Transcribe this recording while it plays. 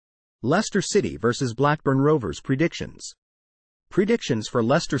Leicester City vs Blackburn Rovers predictions. Predictions for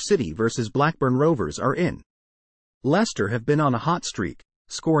Leicester City vs Blackburn Rovers are in. Leicester have been on a hot streak,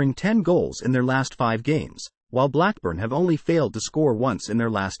 scoring 10 goals in their last 5 games, while Blackburn have only failed to score once in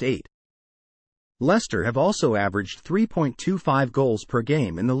their last 8. Leicester have also averaged 3.25 goals per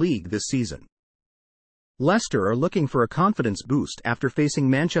game in the league this season. Leicester are looking for a confidence boost after facing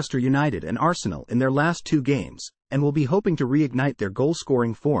Manchester United and Arsenal in their last 2 games, and will be hoping to reignite their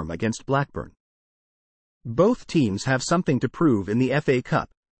goal-scoring form against Blackburn. Both teams have something to prove in the FA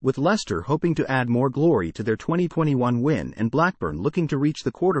Cup, with Leicester hoping to add more glory to their 2021 win and Blackburn looking to reach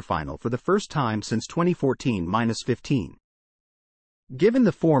the quarter-final for the first time since 2014-15. Given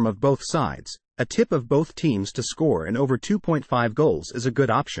the form of both sides, a tip of both teams to score an over 2.5 goals is a good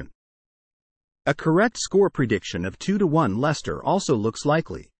option. A correct score prediction of 2-1 Leicester also looks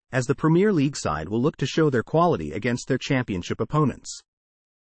likely, as the Premier League side will look to show their quality against their championship opponents.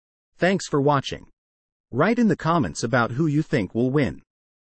 Thanks for watching. Write in the comments about who you think will win.